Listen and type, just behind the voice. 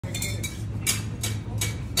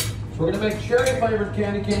We're going to make cherry flavored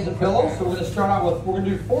candy canes and pillows. So we're going to start out with, we're going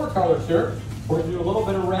to do 4 colors here. We're going to do a little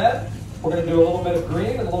bit of red, we're going to do a little bit of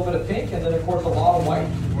green, and a little bit of pink, and then of course a lot of white.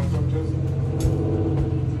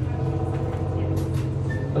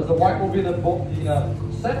 Because the white will be the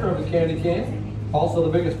center of the candy cane, also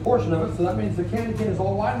the biggest portion of it. So that means the candy cane is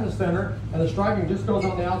all white in the center, and the striping just goes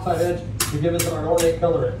on the outside edge to give us our ornate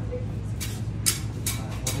coloring.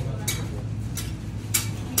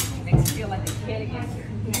 Makes you feel like a kid again.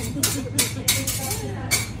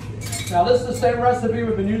 Now this is the same recipe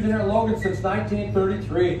we've been using here at Logan since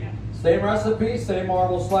 1933. Same recipe, same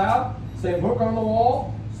marble slab, same hook on the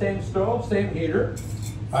wall, same stove, same heater.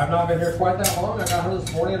 I've not been here quite that long. I got here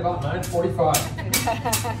this morning at about 9:45.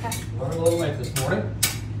 Running a little late this morning,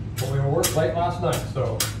 but we worked late last night,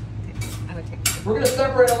 so. We're going to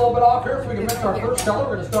separate a little bit off here so we can mix our first color.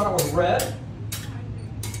 We're going to start out with red.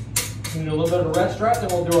 We're going to do a little bit of a red stripe, then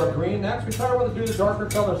we'll do our green next. We try to do the darker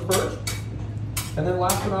colors first. And then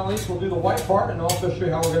last but not least, we'll do the white part and also show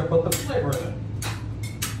you how we're going to put the flavor in it.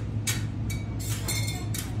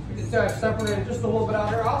 You can see I've separated just a little bit out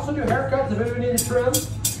here. I also do haircuts if anybody needs a trim.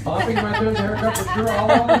 I think my trim's a haircut for sure.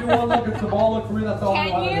 I'll only do one look. It's the ball look for me. That's all I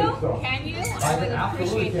want to do. So. Can you? I would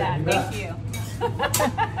appreciate that. Thank you.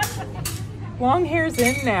 Long hair's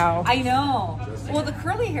in now. I know. Well, the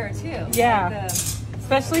curly hair too. Yeah. Like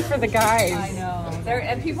especially for the guys. I know.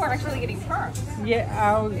 And people are actually getting perms.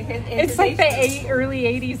 Yeah. It's like the early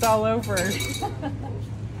 80s all over.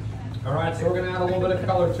 All right, so we're going to add a little bit of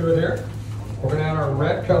color to it here. We're going to add our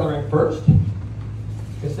red coloring first.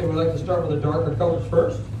 I say we like to start with the darker colors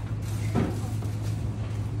first.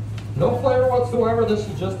 No flavor whatsoever. This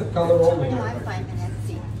is just the color only. No, I'm fine, Vanessa.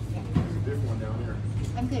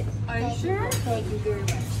 I'm good. Are you sure? Thank you very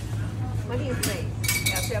much. What do you think?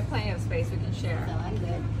 Yeah, if we have plenty of space, we can share. No, I'm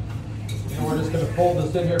good. And we're just going to fold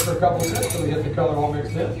this in here for a couple of minutes so we get the color all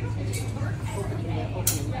mixed in. Opening a little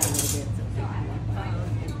bit.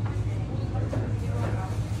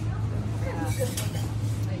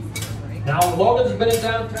 Now, Logan's been in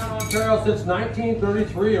downtown Ontario since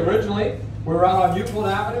 1933. Originally, we were out on Euclid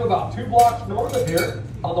Avenue, about 2 blocks north of here,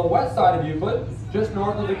 on the west side of Euclid, just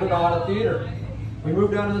north of the Granada Theater. We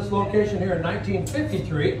moved down to this location here in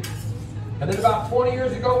 1953. And then about 20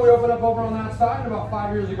 years ago, we opened up over on that side, and about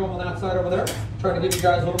 5 years ago on that side over there, trying to give you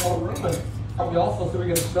guys a little more room and help you also so we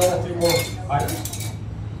can sell a few more items.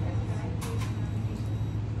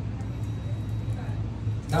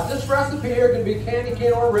 Now this recipe here can be candy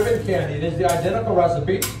cane or ribbon candy. It is the identical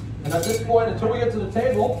recipe. And at this point, until we get to the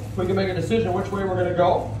table, we can make a decision which way we're going to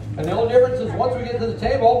go. And the only difference is once we get to the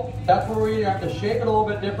table, that's where we have to shape it a little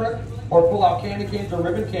bit different or pull out candy canes or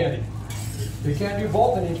ribbon candy. You can't do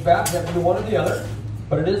both in each batch, you have to do one or the other,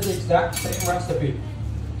 but it is the exact same recipe.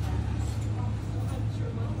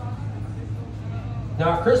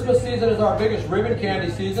 Now Christmas season is our biggest ribbon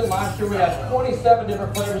candy season. Last year we had 27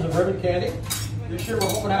 different flavors of ribbon candy. This year we're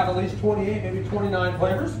hoping to have at least 28, maybe 29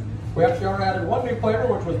 flavors. We actually already added one new flavor,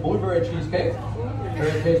 which was blueberry cheesecake.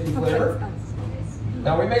 Very tasty flavor.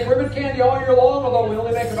 Now we make ribbon candy all year long, although we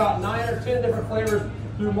only make about 9 or 10 different flavors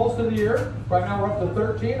through most of the year. Right now we're up to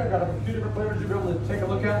 13. I've got a few different flavors you'll be able to take a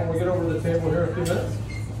look at when we get over to the table here in a few minutes.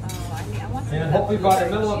 And hopefully by the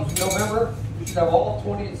middle of November, we should have all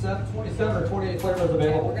 27 or 28 flavors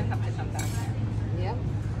available. We're going to have to come back there. Yep.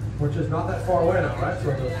 Which is not that far away now, right?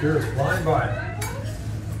 So those years flying by.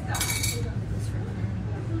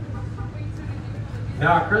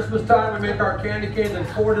 Now at Christmas time, we make our candy canes in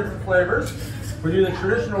 4 different flavors. We do the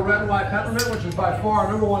traditional red and white peppermint, which is by far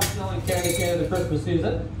our #1 selling candy cane of the Christmas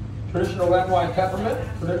season. Traditional red and white peppermint,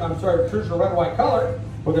 traditional red and white color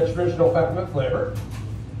with a traditional peppermint flavor.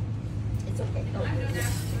 It's okay.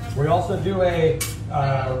 We also do a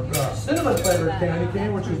cinnamon flavored candy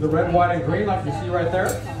cane, which is the red, white, and green, like you see right there.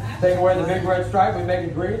 Take away the big red stripe, we make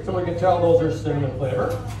it green so we can tell those are cinnamon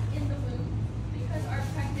flavor.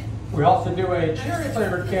 We also do a cherry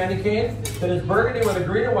flavored candy cane that is burgundy with a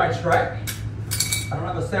green and white stripe. I don't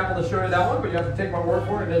have a sample to show you that one, but you have to take my word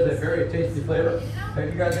for it. It is a very tasty flavor. And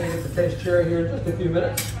you guys are going to get to taste cherry here in just a few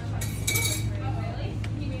minutes.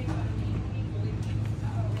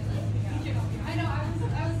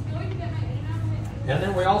 And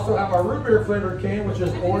then we also have our root beer flavored cane, which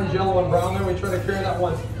is orange, yellow, and brown. There we try to carry that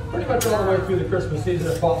one pretty much all the way through the Christmas season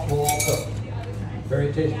if possible also.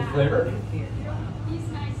 Very tasty flavor.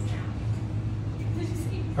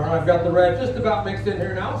 All right, I've got the red just about mixed in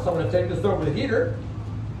here now, so I'm going to take this over the heater.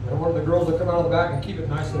 And one of the girls will come out of the back and keep it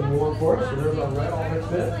nice and warm for us. So there's our red all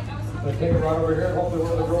mixed in. I'm going to take it right over here, and hopefully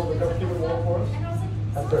one of the girls will come keep it warm for us.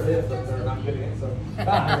 That's their hint, but they're not getting it, so.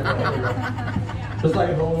 Just like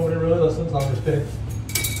at home, nobody really listens, I'm just kidding.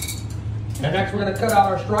 And next we're going to cut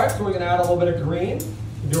out our stripes, so we're going to add a little bit of green.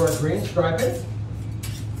 Do our green striping.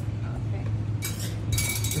 Okay.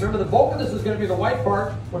 Remember, the bulk of this is going to be the white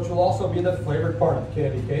part, which will also be the flavored part of the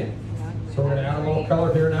candy cane. So we're going to add a little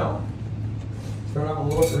color here now. Start out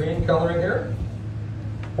with a little green coloring here.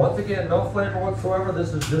 Once again, no flavor whatsoever.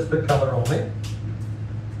 This is just the color only.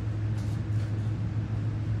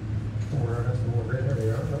 That's some more green. There we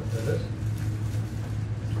are. Oh, there it is.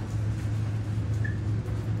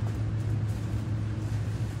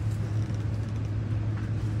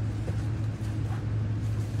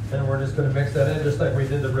 And we're just going to mix that in just like we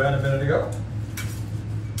did the red a minute ago.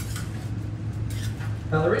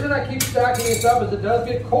 Now the reason I keep stacking this up is it does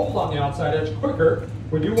get cold on the outside edge quicker.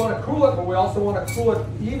 We do want to cool it, but we also want to cool it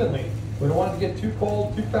evenly. We don't want it to get too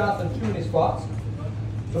cold, too fast, in too many spots.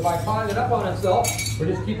 So by piling it up on itself, we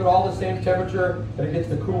just keep it all the same temperature and it gets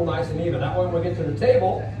to cool nice and even. That way when we get to the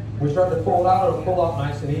table, we start to pull it out, it'll pull out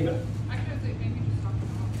nice and even.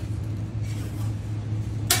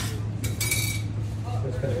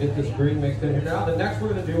 Just going to get this green mixed in here now. Then next we're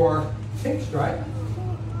going to do our pink stripe.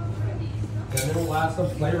 And then we'll add some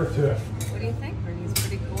flavor to it. What do you think? Bernie's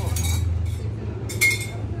pretty cool.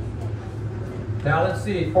 Now let's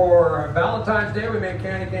see, for Valentine's Day we made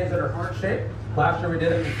candy canes that are heart shaped. Last year we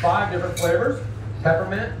did it in 5 different flavors.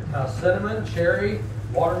 Peppermint, cinnamon, cherry,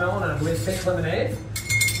 watermelon, and I believe pink lemonade.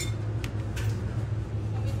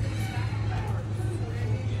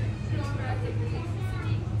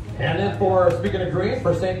 And then for, speaking of green,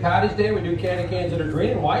 for St. Patty's Day we do candy canes that are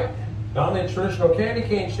green and white. Not only in traditional candy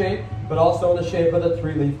cane shape, but also in the shape of the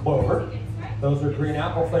 3-leaf clover. Those are green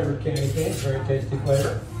apple flavored candy canes, very tasty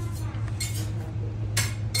flavor.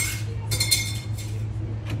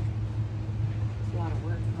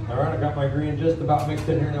 All right, I got my green just about mixed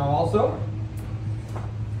in here now also.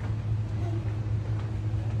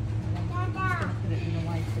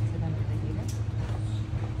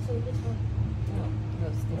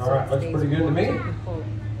 All right, looks pretty good to me.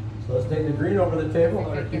 So let's take the green over the table. I'm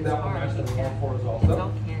going to keep that one nice and warm for us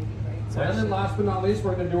also. And then last but not least,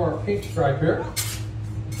 we're going to do our pink stripe here.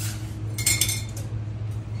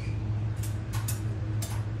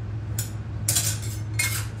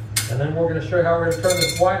 And then we're going to show you how we're going to turn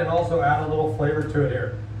this white and also add a little flavor to it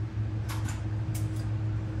here.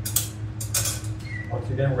 Once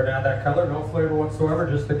again, we're going to add that color, no flavor whatsoever,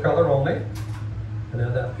 just the color only. And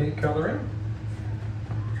add that pink coloring.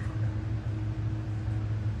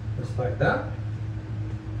 Just like that.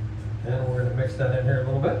 And we're going to mix that in here a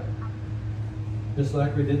little bit. Just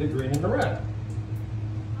like we did the green and the red.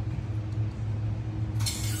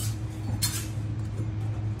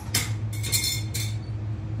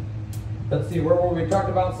 Let's see, where we talked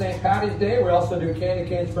about St. Patty's Day, we also do candy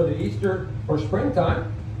canes for the Easter or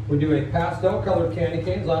springtime. We do a pastel colored candy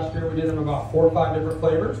canes. Last year we did them about 4 or 5 different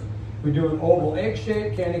flavors. We do an oval egg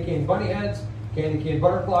shape, candy cane bunny heads, candy cane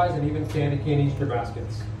butterflies, and even candy cane Easter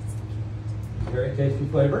baskets. Very tasty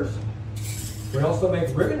flavors. We also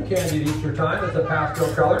make ribbon candy at Easter time. It's a pastel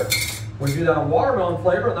color. We do that in watermelon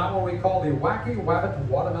flavor, and that one we call the Wacky Wabbit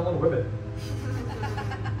Watermelon Ribbon.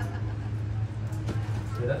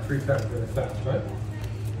 Yeah, that 3 times really fast, right?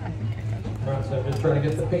 All right, so I'm just trying to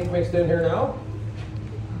get the pink mixed in here now.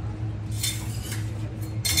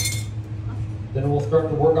 Then we'll start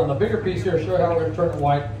to work on the bigger piece here, show you how we're going to turn it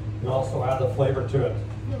white, and also add the flavor to it.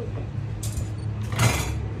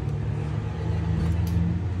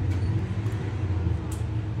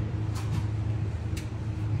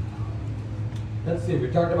 Let's see, we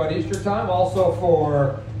talked about Easter time. Also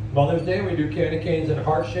for Mother's Day, we do candy canes in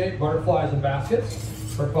heart shape, butterflies, and baskets.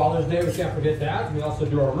 For Father's Day, we can't forget Dad's. We also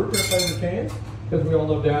do our root beer flavored canes, because we all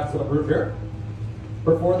know Dads love root beer.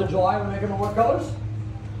 For 4th of July, we make them in what colors?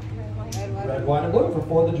 Red, white, and blue for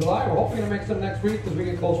 4th of July. We're hoping to make some next week because we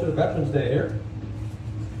get closer to Veterans Day here.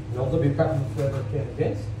 And those will be peppermint flavored candy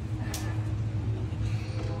canes.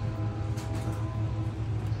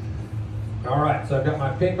 All right, so I've got my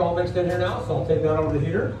pink all mixed in here now, so I'll take that over to the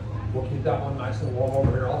heater. We'll keep that one nice and warm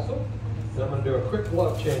over here also. Then I'm going to do a quick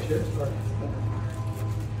glove change here.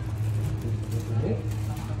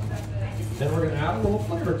 Then we're going to add a little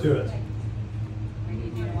flavor to it.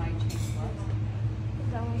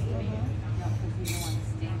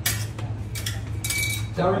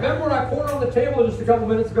 Now remember when I poured it on the table just a couple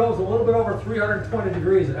minutes ago, it was a little bit over 320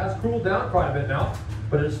 degrees. It has cooled down quite a bit now,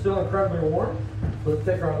 but it's still incredibly warm. So let's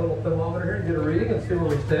take our little thermometer here and get a reading and see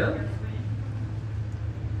where we stand.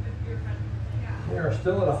 We are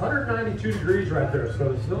still at 192 degrees right there,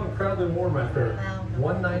 so it's still incredibly warm right there.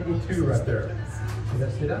 192 right there. You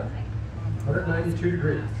guys see that? 192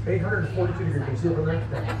 degrees. 842 degrees. Can you see it from there?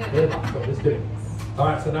 Yeah. So just kidding. All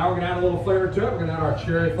right, so now we're going to add a little flavor to it. We're going to add our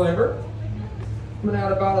cherry flavor. I'm going to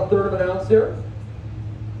add about 1/3 of an ounce here.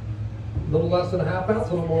 A little less than a 1/2 ounce,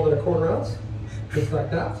 a little more than 1/4 ounce. Just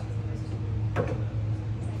like that.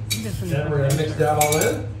 Then we're going to mix that all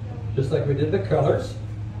in, just like we did the colors.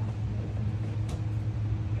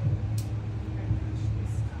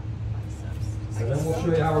 And then we'll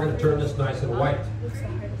show you how we're going to turn this nice and white.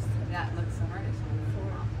 That looks the hardest one.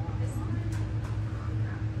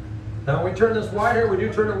 Now when we turn this white here, we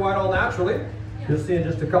do turn it white all naturally. You'll see in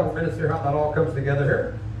just a couple minutes here how that all comes together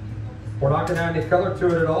here. We're not going to add any color to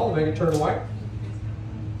it at all to make it turn white.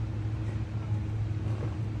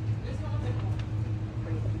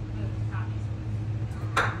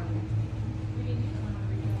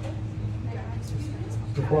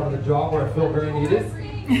 It's the part of the job where I feel very needed.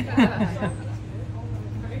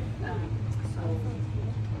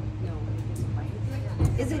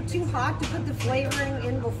 Is it too hot to put the flavoring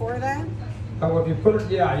in before that? If you put it,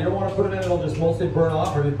 yeah, you don't want to put it in, it'll just mostly burn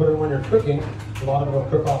off, or if you put it when you're cooking, a lot of it will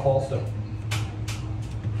cook off also.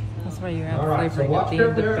 That's why you have All right, so flavoring watch at the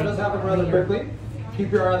carefully end here, it of does the happen rather layer. quickly.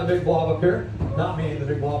 Keep your eye on the big blob up here. Not me, the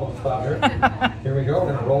big blob on the top here. Here we go,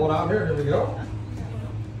 we're gonna roll it out here, here we go.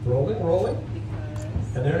 Rolling, rolling.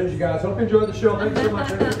 And there it is, you guys. Hope you enjoyed the show. Thank you so much.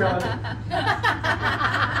 Thanks for coming.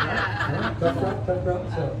 Tough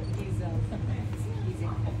round, so.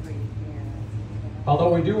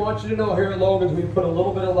 Although we do want you to know here at Logan's, we put a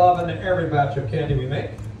little bit of love into every batch of candy we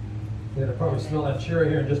make. You're gonna probably smell that cherry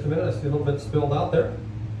here in just a minute. I see a little bit spilled out there.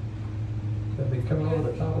 It's gonna be coming over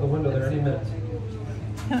the top of the window there any minute.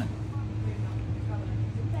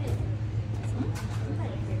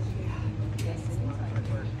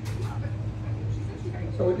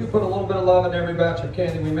 So we do put a little bit of love in every batch of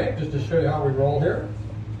candy we make, just to show you how we roll here.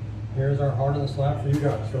 Here's our heart on the slab for you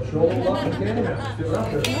guys. So show a little love to the candy man. Let's do it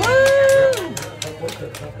out there.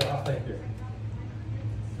 Thank you.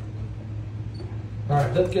 All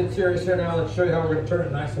right, let's get serious here now. Let's show you how we're going to turn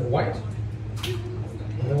it nice and white.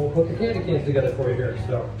 And then we'll put the candy canes together for you here.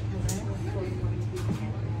 So.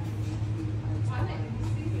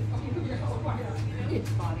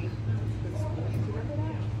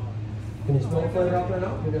 Can you smell the flavor out there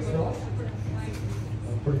now? Can you guys smell it?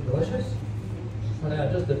 That's pretty delicious. I'm going to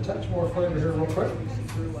add just a touch more flavor here real quick.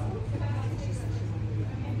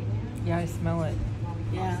 Yeah, I smell it.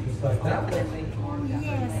 Yeah. Just like that. Yes,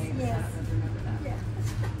 yes.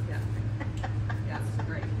 Yeah, it's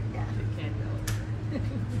great. It can go.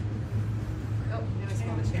 Oh, now I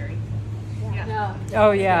smell the cherry. Yeah.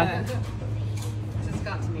 Oh yeah. Just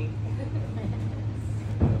got to me.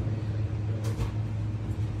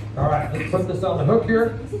 All right, let's put this on the hook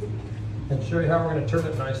here and show you how we're going to turn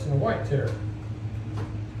it nice and white here.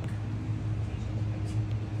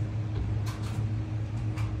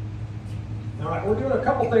 All right, we're doing a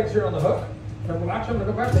couple things here on the hook. And actually, I'm going to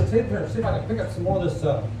go back to the table here and see if I can pick up some more of this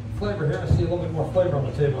flavor here. I see a little bit more flavor on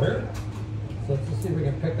the table here. So let's just see if we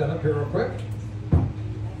can pick that up here real quick.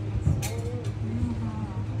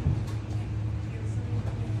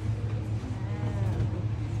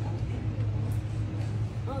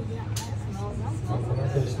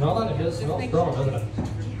 Can you smell that? It does smell strong, doesn't it?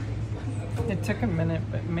 It took a minute,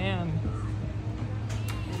 but man.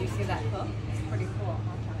 Did you see that hook? It's pretty cool.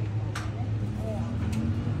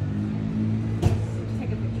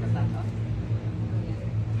 Take a picture of that hook.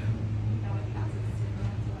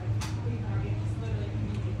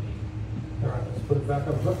 All right, let's put it back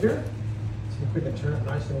on the hook here. See if we can turn it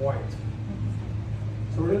nice and white.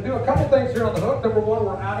 So we're going to do a couple things here on the hook. Number one,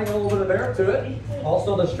 we're adding a little bit of air to it.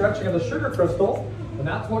 Also the stretching of the sugar crystal. And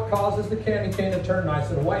that's what causes the candy cane to turn nice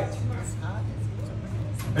and white.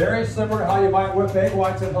 Very similar to how you might whip egg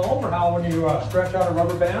whites at home, or how when you stretch out a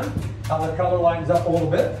rubber band, how the color lightens up a little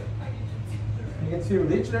bit. You can see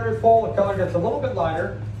with each and every fold, the color gets a little bit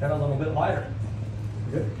lighter and a little bit lighter.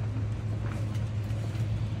 Good.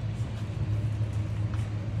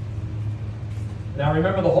 Now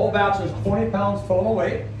remember, the whole batch is 20 pounds total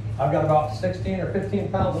weight. I've got about 16 or 15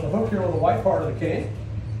 pounds on the hook here with the white part of the cane.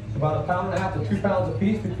 It's about 1.5 pounds to 2 pounds a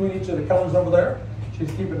piece between each of the colors over there.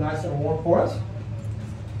 She's keeping it nice and warm for us.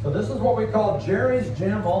 So this is what we call Jerry's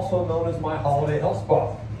Gym, also known as my holiday health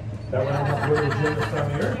spa. That way I don't have to go to the gym this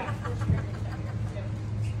time of year.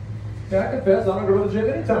 Yeah, I confess, I don't go to the gym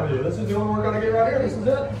any time of year. This is the only one we're going to get right here. This is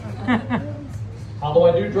it. Although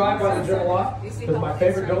I do drive by the gym a lot, because my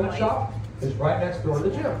favorite donut shop is right next door to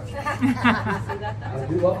the gym. I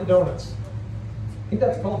do love the donuts. I think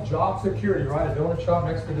that's called job security, right? A donut shop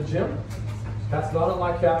next to the gym. That's not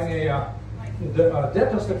unlike having a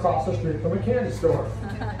dentist across the street from a candy store.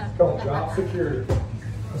 It's called job security.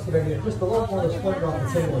 Let's see if I can get just a little more of this flavor off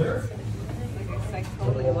the table here. And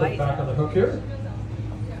then we'll put it back on the hook here.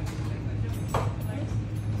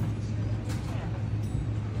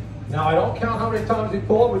 Now I don't count how many times we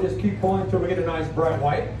pull it, we just keep pulling until we get a nice bright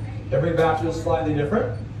white. Every batch is slightly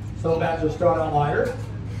different. Some batches start out lighter,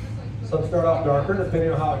 some start out darker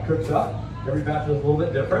depending on how it cooks up. Every batch is a little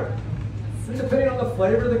bit different. And depending on the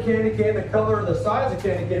flavor of the candy cane, the color, and the size of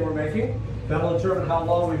candy cane we're making, that'll determine how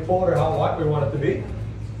long we pull it or how white we want it to be.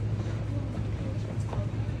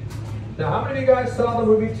 Now how many of you guys saw the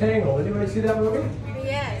movie Tangled? Anybody see that movie?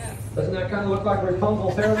 Yes. Doesn't that kind of look like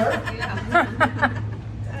Rapunzel's hair there? Yeah.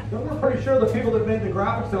 We're pretty sure the people that made the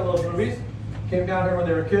graphics on those movies came down here when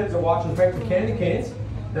they were kids and watched us make the candy canes.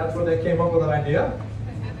 That's where they came up with that idea.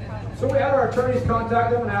 So we had our attorneys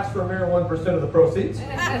contact them and ask for a mere 1% of the proceeds.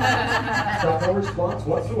 Got no response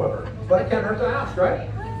whatsoever. But it can't hurt to ask, right?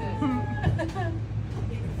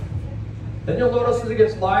 Then you'll notice as it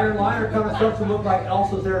gets lighter and lighter, it kind of starts to look like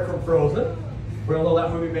Elsa's hair from Frozen. We all know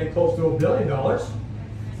that movie made close to $1 billion.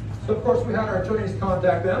 So of course we had our attorneys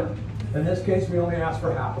contact them. In this case, we only asked for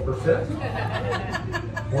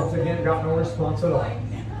 0.5%. Once again, got no response at all.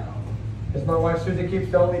 As my wife Susie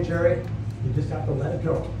keeps telling me, Jerry, you just have to let it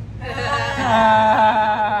go.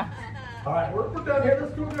 All right, we're done here.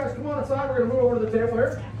 Let's go, guys. Come on inside. We're going to move over to the table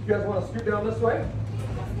here. You guys want to scoot down this way?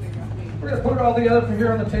 We're going to put it all together from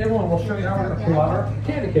here on the table, and we'll show you how we're going to pull out our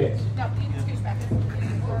candy canes.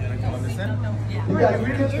 You guys,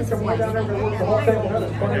 we can come way down there for the whole table here.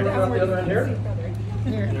 There's plenty of room on the other end here. You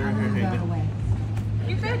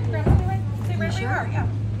bet. Grab it away. Stay right where you are. Yeah.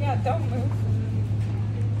 Yeah, don't move.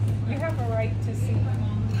 You have a right to see.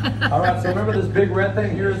 All right, so remember this big red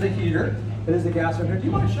thing here is the heater. It is the gas in here. Do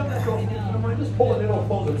you want to shut that door? Just pull it in, it'll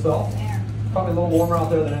close itself. Probably a little warmer out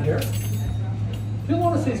there than in here. You'll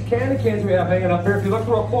notice these candy canes we have hanging up here. If you look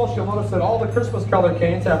real close, you'll notice that all the Christmas colored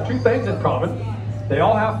canes have two things in common. They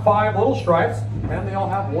all have 5 little stripes, and they all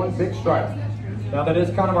have 1 big stripe. Now that is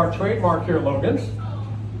kind of our trademark here at Logan's.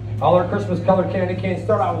 All our Christmas colored candy canes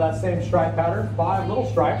start out with that same stripe pattern, 5 little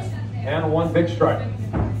stripes, and 1 big stripe.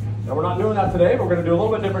 Now we're not doing that today, but we're going to do a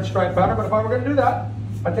little bit different stripe pattern, but if I were going to do that,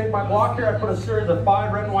 I take my block here, I put a series of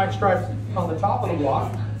 5 red and white stripes on the top of the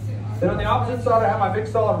block. Then on the opposite side, I have my big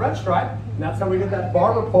solid red stripe, and that's how we get that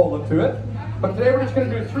barber pole look to it. But today we're just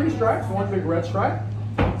going to do 3 stripes, 1 big red stripe,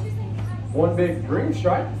 1 big green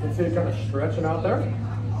stripe. Let's see it kind of stretching out there.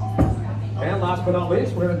 And last but not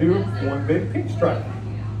least, we're going to do 1 big pink stripe.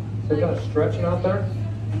 So kind of stretching out there.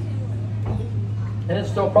 And it's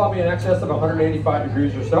still probably in excess of 185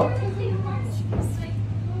 degrees or so.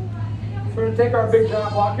 So we're going to take our big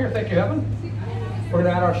giant block here. Thank you, Evan. We're going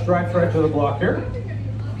to add our stripes right to the block here.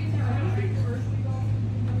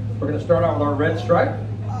 We're going to start out with our red stripe.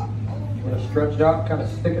 We're going to stretch it out and kind of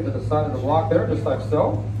stick it to the side of the block there, just like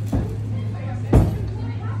so.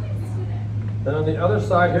 Then on the other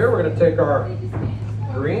side here, we're going to take our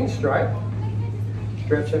green stripe,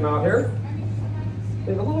 stretch him out here.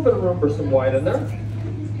 Leave a little bit of room for some white in there.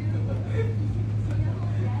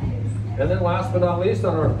 And then last but not least,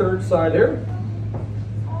 on our third side here,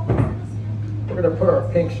 we're going to put our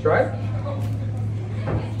pink stripe.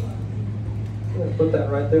 I'm going to put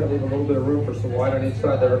that right there and leave a little bit of room for some white on each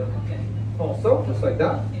side there also, just like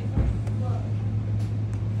that.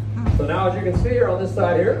 So now as you can see here on this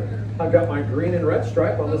side here, I've got my green and red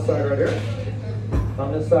stripe on this side right here.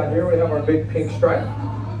 On this side here, we have our big pink stripe.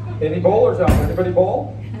 Any bowlers out there? Anybody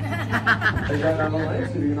bowl? They got down the lane,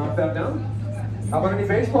 so you can knock that down. How about any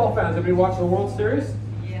baseball fans? Anybody watch the World Series?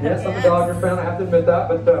 Yes, I'm a Dodger fan, I have to admit that.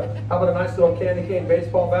 But how about a nice little candy cane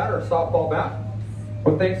baseball bat or a softball bat?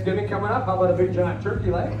 With Thanksgiving coming up, how about a big giant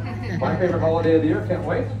turkey leg? My favorite holiday of the year, can't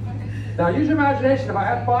wait. Now use your imagination. If I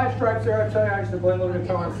had 5 stripes there, I'd tell you I used to play a little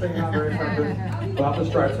guitar and sing, not very effective without the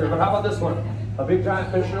stripes there. But how about this one? A big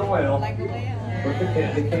giant fish and a whale with the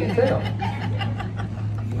candy cane tail.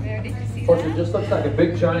 Of course, it just looks like a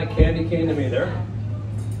big giant candy cane to me there.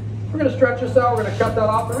 We're going to stretch this out. We're going to cut that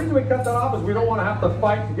off. The reason we cut that off is we don't want to have to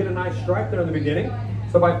fight to get a nice stripe there in the beginning.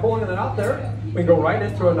 So by pulling it out there, we can go right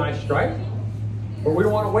into a nice stripe. But we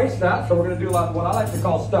don't want to waste that, so we're going to do what I like to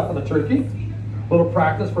call stuffing the turkey. A little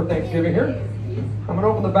practice for Thanksgiving here. I'm going to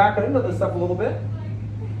open the back end of this up a little bit.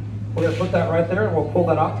 We're going to put that right there, and we'll pull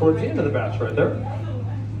that out towards the end of the batch right there.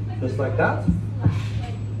 Just like that.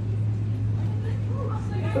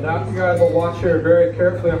 So now you guys will watch here very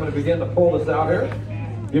carefully. I'm going to begin to pull this out here.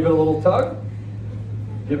 Give it a little tug.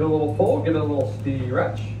 Give it a little pull. Give it a little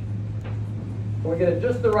stretch. When we get it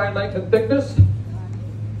just the right length and thickness,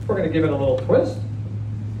 we're going to give it a little twist.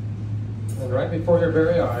 And right before your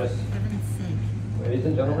very eyes, ladies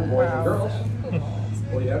and gentlemen, boys and girls,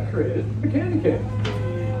 we have created the candy cane.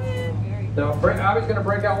 Now, Abby's going to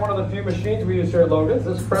break out one of the few machines we use here at Logan's.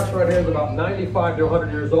 This press right here is about 95 to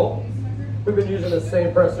 100 years old. We've been using the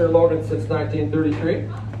same press here at Logan since 1933.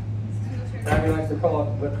 Abby likes to call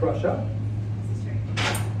it the crush up.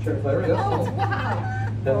 Cherry flavor, yes. Oh, wow.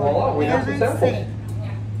 Then voila, we have some samples.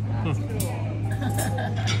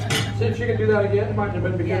 See if she can do that again. It might have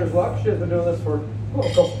been beginner's luck. She has been doing this for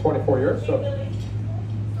close to 24 years. So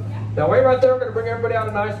now wait right there. We're going to bring everybody out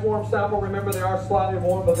a nice warm sample. Remember, they are slightly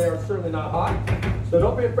warm, but they are certainly not hot. So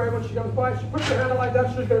don't be afraid when she comes by. She puts her hand out like that.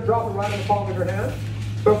 She's going to drop it right in the palm of your hand.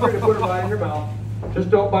 Feel free to put it right in your mouth. Just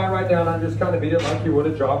don't bite right down and just kind of beat it like you would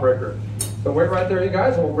a jawbreaker. So wait right there, you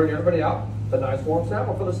guys, and we'll bring everybody out a nice warm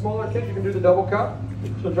sample. For the smaller kids, you can do the double cup.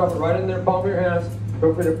 She'll drop it right in their palm of your hands.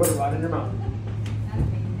 Feel free to put it right in your mouth.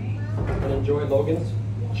 And enjoy Logan's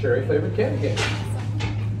cherry flavored candy cane.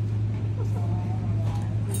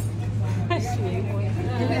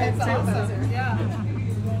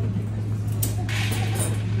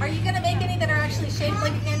 Are you going to make any that are actually shaped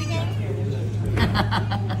like a candy cane?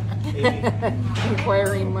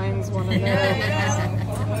 Inquiring minds want to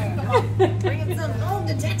know. Bringing some home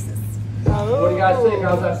to Texas. What do you guys think?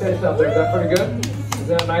 How's that taste out there? Is that pretty good? Is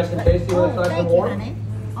that nice and tasty when it's nice and warm? Honey.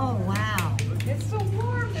 Oh, wow. It's so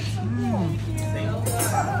warm. It's so cool.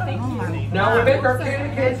 Thank you. Now we make our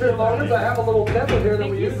candy canes here in Logan's. I have a little pencil here that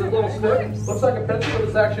we use, a little stick. Looks like a pencil, but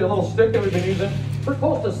it's actually a little stick that we've been using for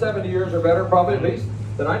close to 70 years or better, probably at least,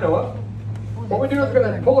 that I know of. What we do is we're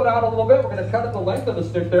going to pull it out a little bit. We're going to cut it the length of the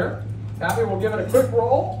stick there. Abby will give it a quick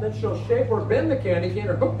roll. Then she'll shape or bend the candy cane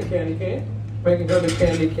or hook the candy cane, making her the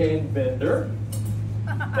candy cane bender.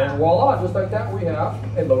 And voila, just like that, we have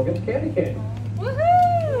a Logan's candy cane.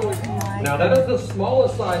 Woohoo! Now that is the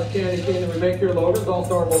smallest size candy cane that we make here at Logan's,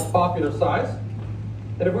 also our most popular size.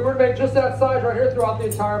 And if we were to make just that size right here throughout the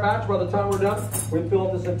entire batch, by the time we're done, we'd fill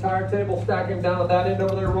up this entire table, stack them down at that end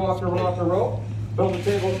over there, row after row after row. Fill the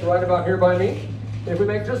table right about here by me. If we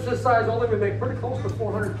make just this size only, we make pretty close to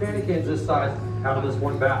 400 candy canes this size out of this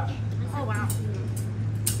one batch. Oh, wow.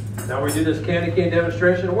 Now we do this candy cane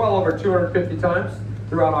demonstration well over 250 times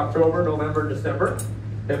throughout October, November, December.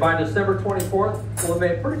 And by December 24th, we'll have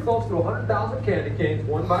made pretty close to 100,000 candy canes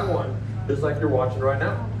one by one, just like you're watching right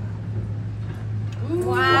now.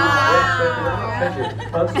 Wow. Thank you.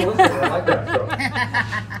 Unsolicited, I like that. So.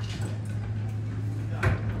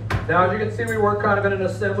 Now, as you can see, we work kind of in an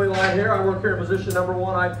assembly line here. I work here in position number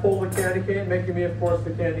 1. I pull the candy cane, making me, of course,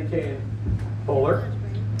 the candy cane puller.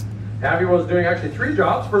 Abby was doing actually 3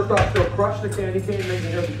 jobs. First off, she'll crush the candy cane,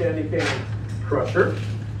 making her the candy cane crusher.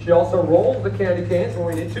 She also rolls the candy canes when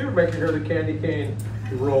we need to, making her the candy cane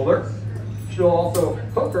roller. She'll also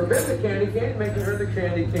hook or bend the candy cane, making her the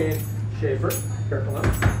candy cane shaper. Careful now.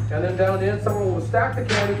 And then down the end, someone will stack the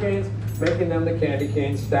candy canes, making them the candy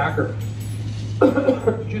cane stacker.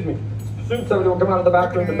 Excuse me. Soon somebody will come out of the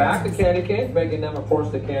back room to back the candy canes, making them, of course,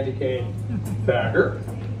 the candy cane bagger.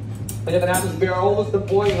 And if it happens to be our oldest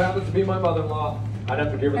employee, who happens to be my mother-in-law, I'd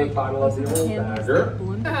have to give her the title of the old bagger.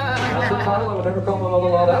 That's the title. I would never call my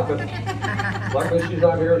mother-in-law that, but luckily she's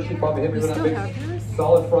not here. She'd probably hit me with that big,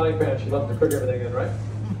 solid frying pan. She loves to cook everything in, right?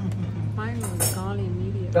 Mine was gone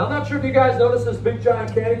immediately. Now, I'm not sure if you guys noticed this big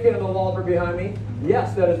giant candy cane on the wall behind me.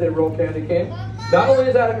 Yes, that is a real candy cane. Not only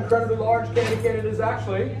is that an incredibly large candy cane, it is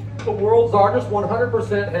actually the world's largest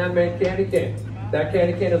 100% handmade candy cane. That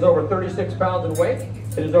candy cane is over 36 pounds in weight.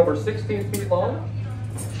 It is over 16 feet long.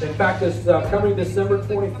 In fact, this coming December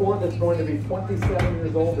 24th, it's going to be 27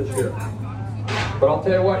 years old this year. But I'll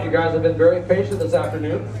tell you what, you guys have been very patient this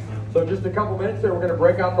afternoon. So in just a couple minutes here, we're going to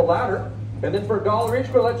break out the ladder. And then for $1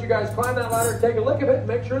 each, we'll let you guys climb that ladder and take a look at it and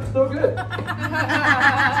make sure it's still good.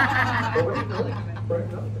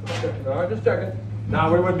 All right, just checking.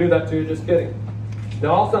 No, we wouldn't do that to you, just kidding.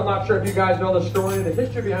 Now also, I'm not sure if you guys know the story and the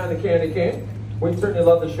history behind the candy cane. We'd certainly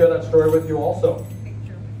love to share that story with you also.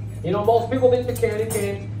 You know, most people think the candy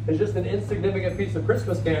cane is just an insignificant piece of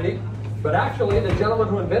Christmas candy, but actually the gentleman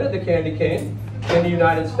who invented the candy cane in the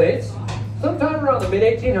United States, sometime around the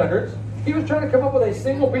mid-1800s, he was trying to come up with a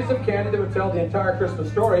single piece of candy that would tell the entire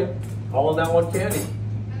Christmas story, all in that one candy.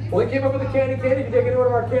 Well, he came up with a candy cane. If you take any one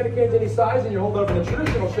of our candy canes any size and you hold it up in the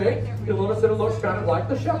traditional shape, you'll notice that it looks kind of like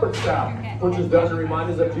the shepherd's staff, which is done to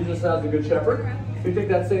remind us that Jesus as the good shepherd. If you take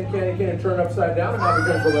that same candy cane and turn it upside down, and now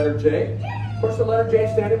becomes the letter J. Of course, the letter J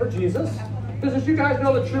standing for Jesus. Because as you guys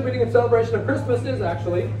know, the true meaning and celebration of Christmas is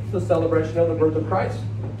actually the celebration of the birth of Christ.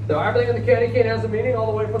 Now, everything in the candy cane has a meaning, all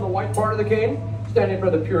the way from the white part of the cane, standing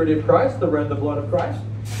for the purity of Christ, the red, the blood of Christ.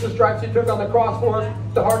 The stripes he took on the cross for us,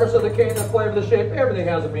 the hardness of the cane, the flavor, the shape, everything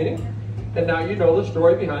has a meaning. And now you know the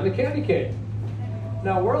story behind the candy cane.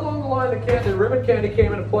 Now, where along the line the ribbon candy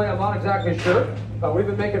came into play, I'm not exactly sure. We've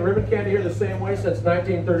been making ribbon candy here the same way since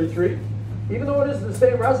 1933. Even though it is the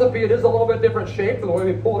same recipe, it is a little bit different shape for the way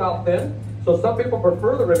we pull it out thin. So some people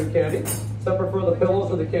prefer the ribbon candy, some prefer the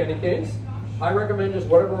pillows or the candy canes. I recommend just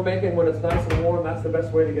whatever we're making when it's nice and warm, that's the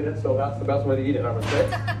best way to get it, so that's the best way to eat it, I would say.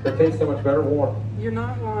 It tastes so much better warm. You're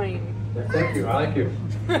not lying. Yeah, thank you, I thank you.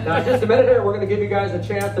 Now in just a minute here, we're going to give you guys a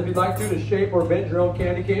chance, if you'd like to shape or bend your own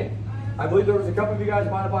candy cane. I believe there was a couple of you guys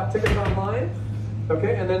might have bought tickets online.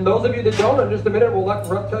 Okay, and then those of you that don't, in just a minute, we'll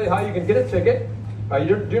tell you how you can get a ticket.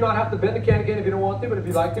 You do not have to bend the candy cane if you don't want to, but if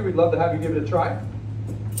you'd like to, we'd love to have you give it a try.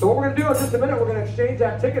 So what we're going to do in just a minute, we're going to exchange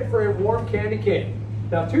that ticket for a warm candy cane.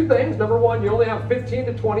 Now, two things. Number one, you only have 15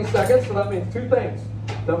 to 20 seconds, so that means two things.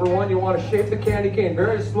 Number one, you want to shape the candy cane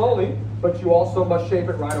very slowly, but you also must shape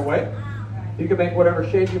it right away. You can make whatever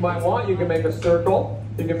shape you might want. You can make a circle,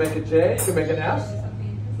 you can make a J, you can make an S.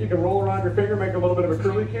 You can roll around your finger, make a little bit of a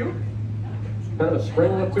curly Q. Kind of a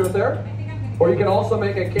spring look to it there. Or you can also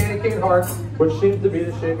make a candy cane heart, which seems to be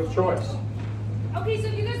the shape of choice. Okay, so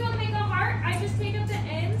if you guys want to make a heart, I just take up the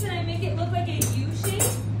ends and I make it look like a U shape.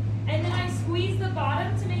 And then I squeeze the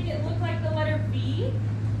bottom to make it look like the letter V.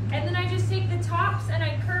 And then I just take the tops and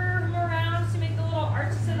I curve them around to make the little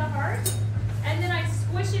arches of the heart. And then I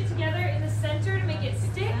squish it together in the center to make it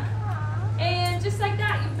stick. And just like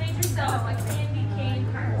that, you've made yourself a candy cane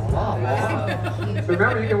heart. So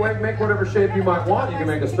remember, you can make whatever shape you might want. You can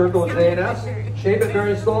make a circle, a J and S. Shape it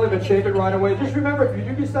very slowly, but shape it right away. Just remember, if you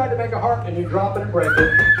do decide to make a heart and you drop it and break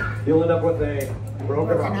it, you'll end up with a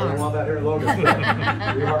broken heart. We don't want that here in Logan. Three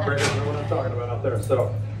heartbreakers, you know what I'm talking about out there.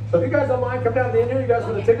 So if you guys don't mind, come down to the end here. You guys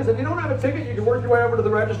with the tickets. If you don't have a ticket, you can work your way over to the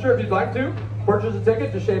register if you'd like to. Purchase a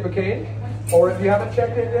ticket to shape a cane. Or if you haven't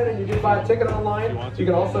checked in yet and you did buy a ticket online, you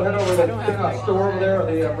can also head over to the store over there,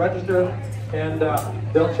 or the register, and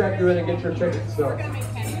they'll check you in and get your ticket. So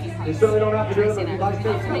you certainly don't have to do it, but if you'd like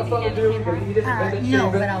to, it's kind of fun to do. You can eat it, bend it,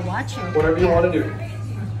 shape but it, I'll watch you. whatever you want to do.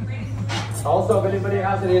 Also, if anybody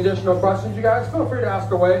has any additional questions, you guys, feel free to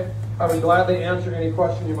ask away. I would gladly answer any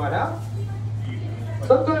question you might have.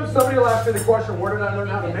 Sometimes somebody will ask me the question, where did I learn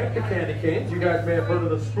how to make the candy canes? You guys may have heard of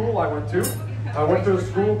the school I went to. I went to a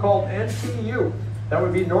school called NPU. That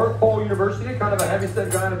would be North Pole University, kind of a heavy-set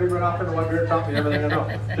guy in a big red outfit and one beer taught me everything I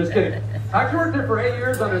know. Just kidding. I actually worked there for 8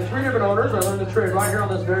 years under 3 different owners. I learned the trade right here on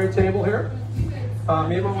this very table here.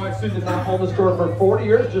 Me and my wife Susan have owned the store for 40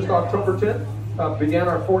 years, just October 10th. Began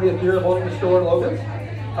our 40th year of owning the store in Logan.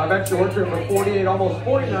 I've actually worked here for 48, almost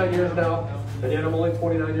 49 years now, and yet I'm only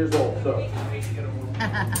 29 years old, so.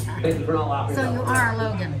 Thank you for not laughing. So you are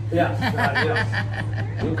Logan. Yes,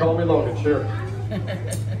 yes. You can call me Logan, sure.